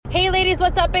ladies,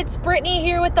 what's up? It's Brittany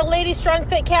here with the Lady Strong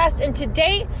Fitcast, and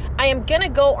today I am going to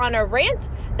go on a rant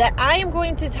that I am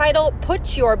going to title,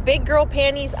 Put Your Big Girl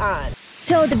Panties On.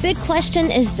 So the big question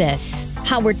is this.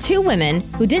 How were two women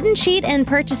who didn't cheat and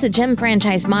purchase a gym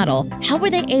franchise model, how were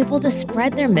they able to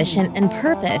spread their mission and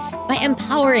purpose by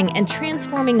empowering and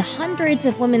transforming hundreds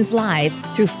of women's lives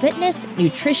through fitness,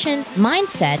 nutrition,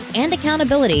 mindset, and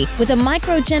accountability with a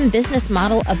micro gym business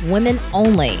model of women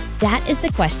only? That is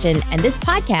the question, and this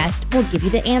podcast will give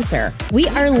you the answer. We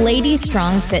are Lady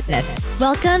Strong Fitness.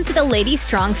 Welcome to the Lady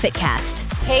Strong Fitcast.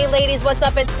 Hey ladies, what's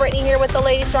up? It's Brittany here with the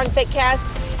Lady Strong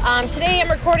Fitcast. Today I'm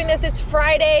recording this, it's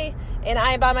Friday, and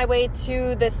I am on my way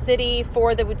to the city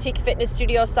for the Boutique Fitness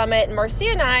Studio Summit. And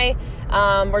Marcia and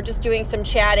I were just doing some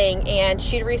chatting, and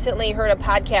she'd recently heard a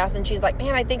podcast, and she's like,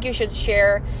 man, I think you should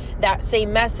share that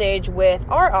same message with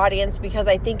our audience because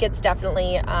I think it's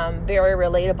definitely very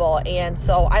relatable. And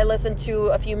so I listened to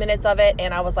a few minutes of it,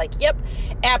 and I was like, yep,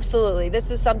 absolutely.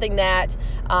 This is something that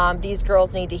these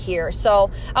girls need to hear. So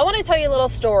I want to tell you a little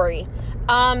story.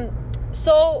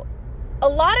 So a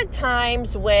lot of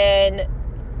times when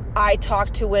I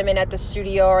talk to women at the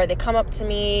studio, or they come up to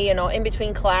me, in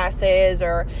between classes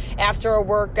or after a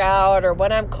workout or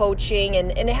when I'm coaching,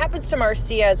 and it happens to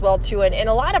Marcia as well too, and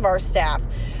a lot of our staff,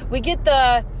 we get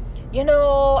the,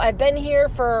 I've been here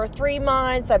for 3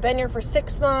 months, I've been here for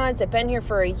 6 months, I've been here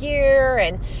for a year,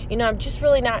 and, I'm just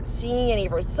really not seeing any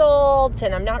results,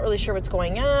 and I'm not really sure what's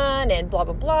going on, and blah,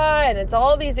 blah, blah, and it's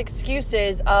all these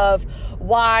excuses of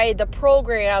why the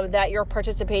program that you're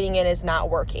participating in is not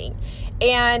working.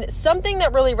 And something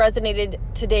that really resonated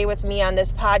today with me on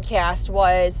this podcast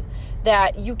was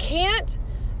that you can't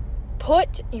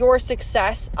put your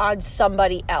success on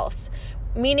somebody else.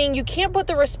 Meaning you can't put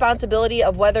the responsibility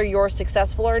of whether you're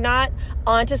successful or not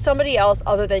onto somebody else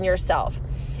other than yourself.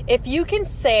 If you can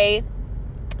say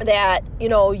that,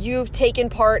 you've taken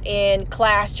part in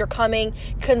class, you're coming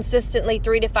consistently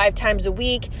 3 to 5 times a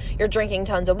week, you're drinking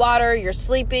tons of water, you're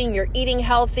sleeping, you're eating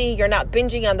healthy, you're not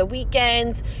binging on the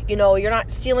weekends, you're not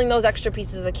stealing those extra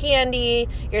pieces of candy,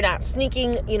 you're not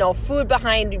sneaking, food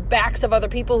behind backs of other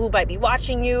people who might be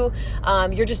watching you,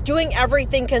 you're just doing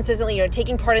everything consistently, you're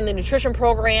taking part in the nutrition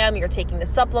program, you're taking the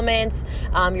supplements,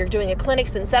 you're doing the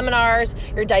clinics and seminars,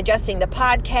 you're digesting the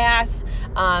podcasts,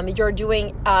 you're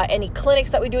doing any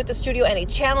clinics that we do at the studio, any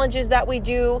challenges that we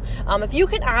do. If you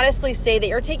can honestly say that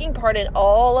you're taking part in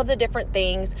all of the different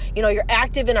things, you're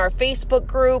active in our Facebook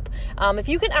group. If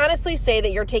you can honestly say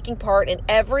that you're taking part in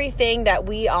everything that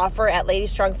we offer at Lady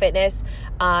Strong Fitness,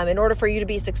 in order for you to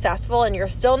be successful, and you're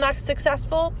still not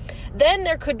successful, then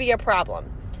there could be a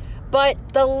problem. But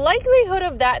the likelihood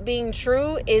of that being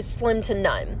true is slim to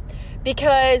none,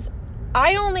 because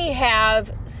I only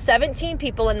have 17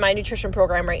 people in my nutrition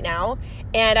program right now,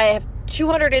 and I have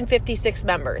 256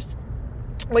 members,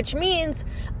 which means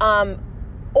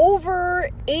over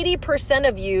 80%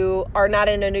 of you are not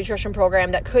in a nutrition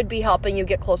program that could be helping you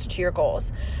get closer to your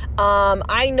goals.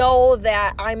 I know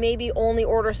that I maybe only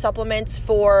order supplements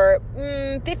for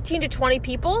 15 to 20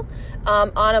 people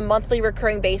on a monthly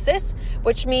recurring basis,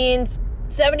 which means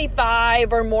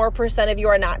 75 or more percent of you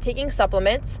are not taking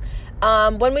supplements.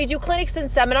 When we do clinics and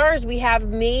seminars, we have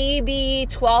maybe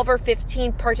 12 or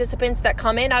 15 participants that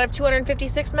come in out of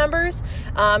 256 members.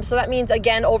 So that means,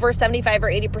 again, over 75 or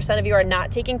 80% of you are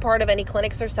not taking part of any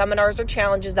clinics or seminars or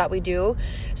challenges that we do.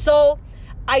 So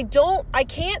I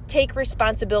can't take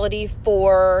responsibility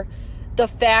for the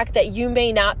fact that you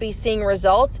may not be seeing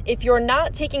results if you're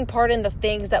not taking part in the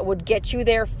things that would get you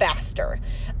there faster.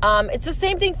 It's the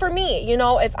same thing for me.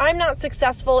 If I'm not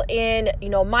successful in,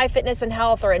 my fitness and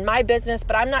health or in my business,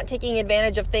 but I'm not taking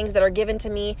advantage of things that are given to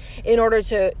me in order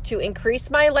to increase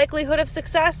my likelihood of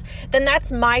success, then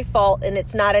that's my fault and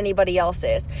it's not anybody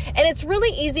else's. And it's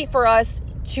really easy for us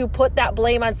to put that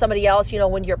blame on somebody else,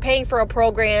 when you're paying for a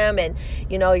program and,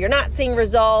 you're not seeing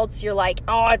results, you're like,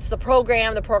 oh, it's the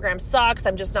program sucks,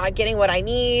 I'm just not getting what I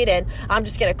need, and I'm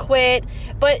just going to quit.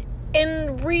 But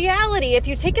in reality, if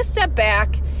you take a step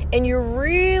back and you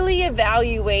really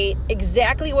evaluate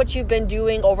exactly what you've been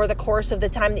doing over the course of the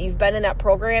time that you've been in that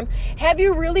program, have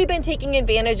you really been taking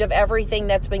advantage of everything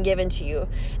that's been given to you?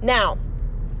 Now,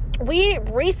 we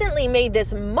recently made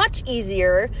this much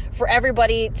easier for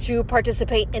everybody to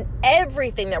participate in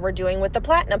everything that we're doing with the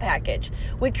Platinum Package.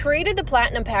 We created the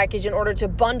Platinum Package in order to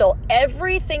bundle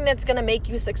everything that's going to make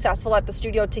you successful at the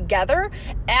studio together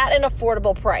at an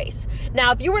affordable price.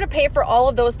 Now, if you were to pay for all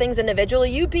of those things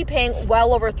individually, you'd be paying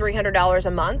well over $300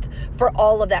 a month for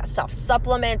all of that stuff.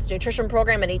 Supplements, nutrition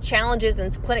program, any challenges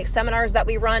and clinic seminars that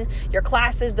we run, your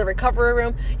classes, the recovery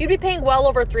room, you'd be paying well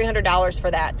over $300 for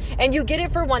that. And you get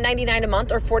it for $199 a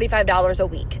month or $45 a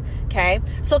week. Okay,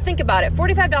 so think about it.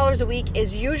 $45 a week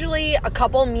is usually a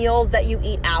couple meals that you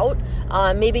eat out.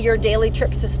 Maybe your daily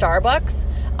trips to Starbucks.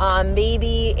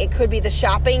 Maybe it could be the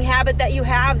shopping habit that you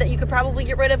have that you could probably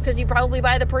get rid of because you probably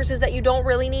buy the purses that you don't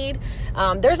really need.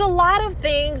 There's a lot of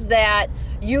things that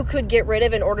you could get rid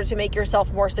of in order to make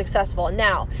yourself more successful.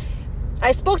 Now,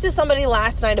 I spoke to somebody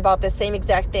last night about this same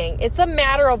exact thing. It's a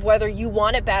matter of whether you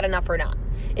want it bad enough or not.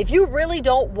 If you really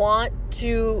don't want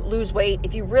to lose weight,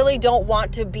 if you really don't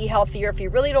want to be healthier, if you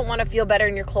really don't want to feel better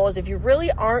in your clothes, if you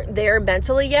really aren't there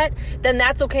mentally yet, then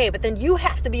that's okay. But then you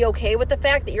have to be okay with the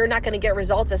fact that you're not going to get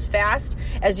results as fast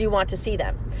as you want to see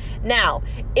them. Now,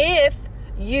 if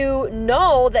you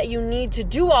know that you need to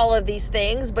do all of these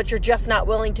things, but you're just not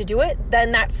willing to do it,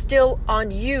 then that's still on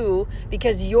you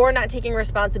because you're not taking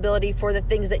responsibility for the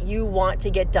things that you want to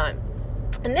get done.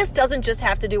 And this doesn't just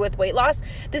have to do with weight loss.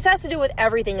 This has to do with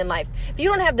everything in life. If you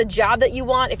don't have the job that you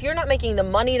want, if you're not making the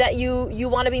money that you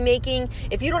want to be making,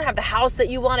 if you don't have the house that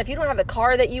you want, if you don't have the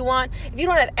car that you want, if you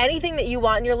don't have anything that you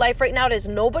want in your life right now, it is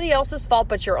nobody else's fault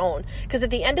but your own. Because at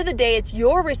the end of the day, it's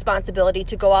your responsibility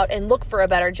to go out and look for a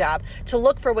better job, to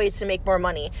look for ways to make more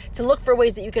money, to look for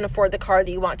ways that you can afford the car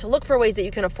that you want, to look for ways that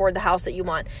you can afford the house that you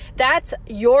want. That's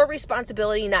your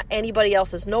responsibility, not anybody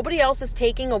else's. Nobody else is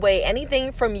taking away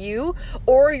anything from you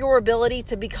or your ability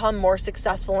to become more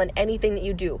successful in anything that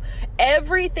you do.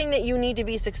 Everything that you need to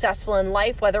be successful in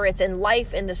life, whether it's in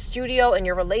life, in the studio, in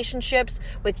your relationships,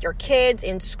 with your kids,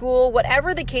 in school,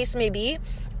 whatever the case may be,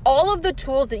 all of the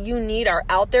tools that you need are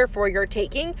out there for your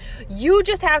taking. You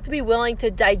just have to be willing to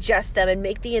digest them and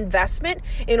make the investment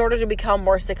in order to become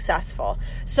more successful.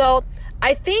 So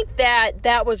I think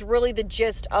that was really the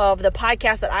gist of the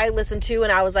podcast that I listened to,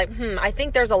 and I was like, I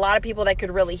think there's a lot of people that could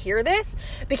really hear this,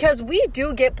 because we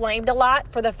do get blamed a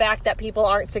lot for the fact that people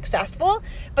aren't successful.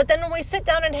 But then when we sit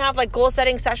down and have like goal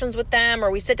setting sessions with them, or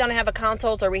we sit down and have a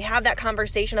consult, or we have that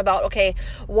conversation about, okay,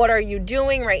 what are you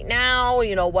doing right now?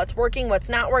 You know, what's working, what's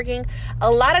not working?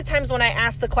 A lot of times when I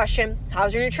ask the question,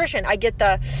 how's your nutrition? I get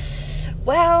the,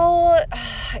 well,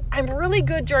 I'm really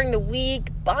good during the week,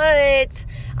 but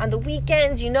on the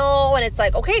weekends, and it's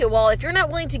like, okay, well, if you're not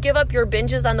willing to give up your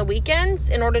binges on the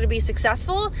weekends in order to be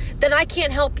successful, then I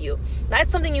can't help you.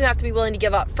 That's something you have to be willing to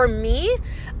give up. For me,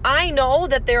 I know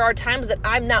that there are times that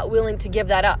I'm not willing to give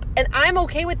that up, and I'm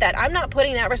okay with that. I'm not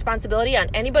putting that responsibility on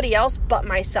anybody else but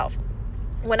myself.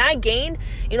 When I gained,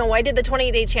 I did the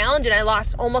 28-day challenge and I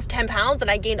lost almost 10 pounds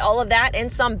and I gained all of that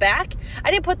and some back.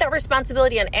 I didn't put that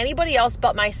responsibility on anybody else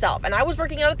but myself. And I was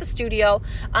working out at the studio.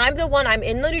 I'm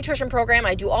in the nutrition program.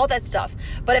 I do all that stuff.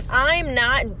 But if I'm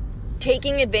not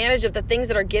taking advantage of the things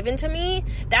that are given to me,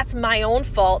 that's my own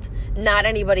fault, not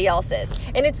anybody else's.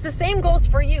 And it's the same goes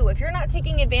for you. If you're not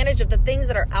taking advantage of the things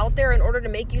that are out there in order to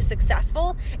make you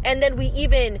successful, and then we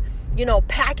even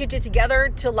package it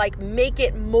together to like make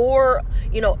it more,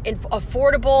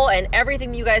 affordable and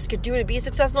everything you guys could do to be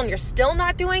successful, and you're still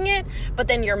not doing it, but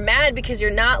then you're mad because you're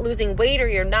not losing weight, or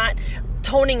you're not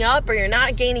toning up, or you're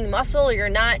not gaining muscle, or you're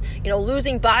not,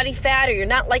 losing body fat, or you're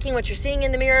not liking what you're seeing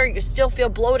in the mirror, you still feel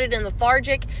bloated and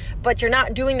lethargic, but you're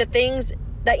not doing the things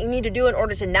that you need to do in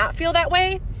order to not feel that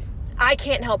way. I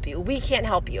can't help you. We can't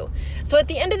help you. So at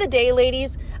the end of the day,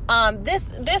 ladies,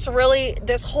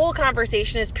 this whole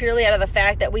conversation is purely out of the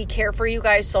fact that we care for you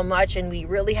guys so much, and we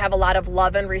really have a lot of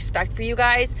love and respect for you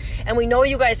guys. And we know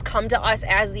you guys come to us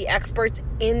as the experts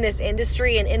in this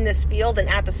industry and in this field and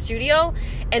at the studio.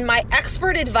 And my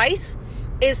expert advice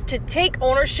is to take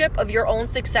ownership of your own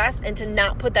success and to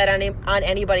not put that on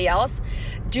anybody else.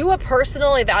 Do a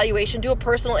personal evaluation, do a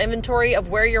personal inventory of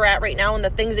where you're at right now and the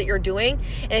things that you're doing.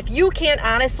 And if you can't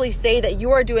honestly say that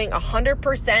you are doing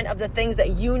 100% of the things that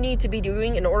you need to be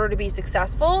doing in order to be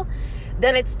successful,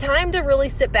 then it's time to really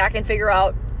sit back and figure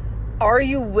out, are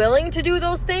you willing to do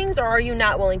those things, or are you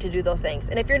not willing to do those things?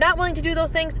 And if you're not willing to do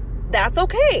those things, that's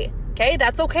okay. Okay,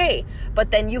 that's okay. But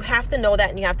then you have to know that,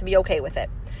 and you have to be okay with it.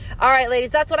 All right,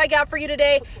 ladies, that's what I got for you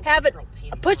today.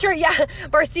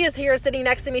 Marcia's here sitting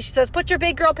next to me. She says, put your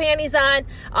big girl panties on,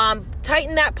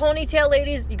 tighten that ponytail,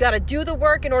 ladies. You got to do the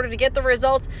work in order to get the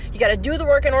results. You got to do the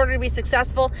work in order to be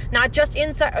successful, not just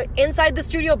inside the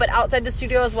studio, but outside the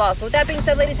studio as well. So with that being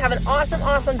said, ladies, have an awesome,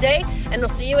 awesome day, and we'll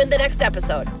see you in the next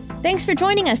episode. Thanks for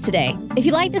joining us today. If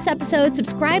you like this episode,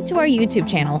 subscribe to our YouTube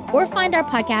channel or find our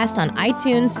podcast on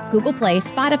iTunes, Google Play,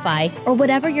 Spotify, or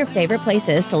whatever your favorite place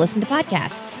is to listen to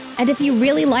podcasts. And if you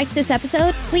really liked this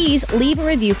episode, please leave a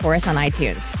review for us on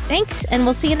iTunes. Thanks, and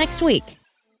we'll see you next week.